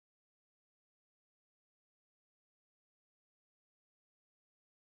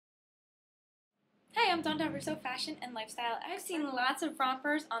Hi, I'm Russo, Fashion and Lifestyle. I've seen lots of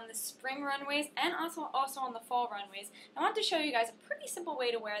rompers on the spring runways and also on the fall runways. I want to show you guys a pretty simple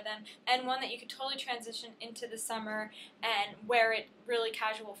way to wear them and one that you could totally transition into the summer and wear it really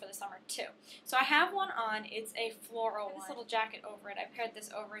casual for the summer too. So I have one on. It's a floral one. This little jacket over it. I paired this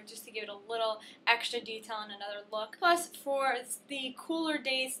over it just to give it a little extra detail and another look. Plus, for the cooler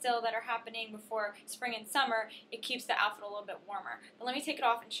days still that are happening before spring and summer, it keeps the outfit a little bit warmer. But let me take it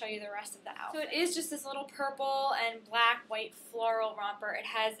off and show you the rest of the outfit. So it is just this little purple and black white floral romper. It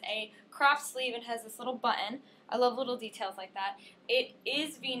has a crop sleeve and has this little button. I love little details like that. It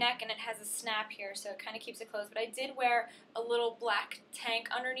is V-neck and it has a snap here, so it kind of keeps it closed. But I did wear a little black tank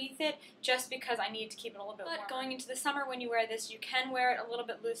underneath it just because I need to keep it a little bit warmer. But going into the summer when you wear this, you can wear it a little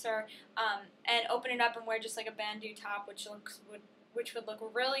bit looser and open it up and wear just like a bandeau top, which would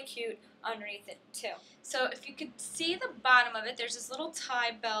look really cute underneath it too. So if you could see the bottom of it, there's this little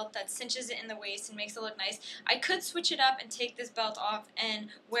tie belt that cinches it in the waist and makes it look nice. I could switch it up and take this belt off and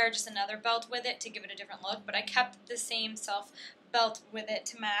wear just another belt with it to give it a different look, but I kept the same belt with it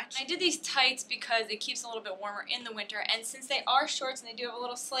to match. I did these tights because it keeps a little bit warmer in the winter, and since they are shorts and they do have a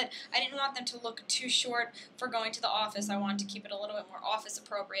little slit, I didn't want them to look too short for going to the office. I wanted to keep it a little bit more office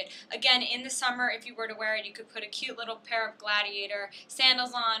appropriate. Again, in the summer, if you were to wear it, you could put a cute little pair of gladiator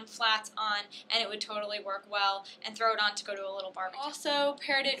sandals on, flats on, and it would totally work well, and throw it on to go to a little barbecue. Also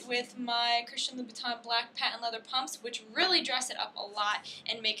paired it with my Christian Louboutin black patent leather pumps, which really dress it up a lot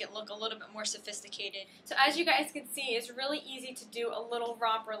and make it look a little bit more sophisticated. So as you guys can see, it's really easy to do a little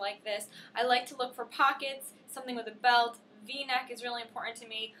romper like this. I like to look for pockets, something with a belt. V-neck is really important to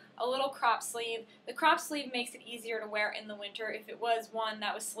me. A little crop sleeve. The crop sleeve makes it easier to wear in the winter. If it was one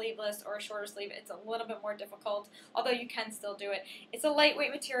that was sleeveless or a shorter sleeve, it's a little bit more difficult, although you can still do it. It's a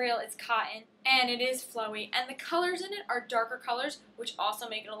lightweight material, it's cotton, and it is flowy. And the colors in it are darker colors, which also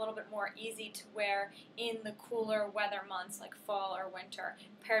make it a little bit more easy to wear in the cooler weather months like fall or winter,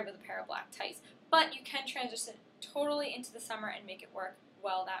 paired with a pair of black tights. But you can transition totally into the summer and make it work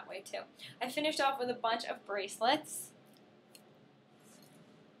well that way too. I finished off with a bunch of bracelets,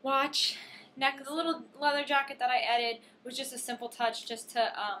 watch, neck. The little leather jacket that I added was just a simple touch just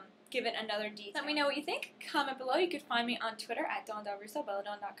to give it another detail. Let me know what you think. Comment below. You could find me on Twitter at Dawn.Russo,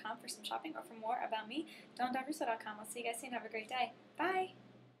 belladon.com for some shopping, or for more about me, Dawn.Russo.com. I'll see you guys soon. Have a great day. Bye.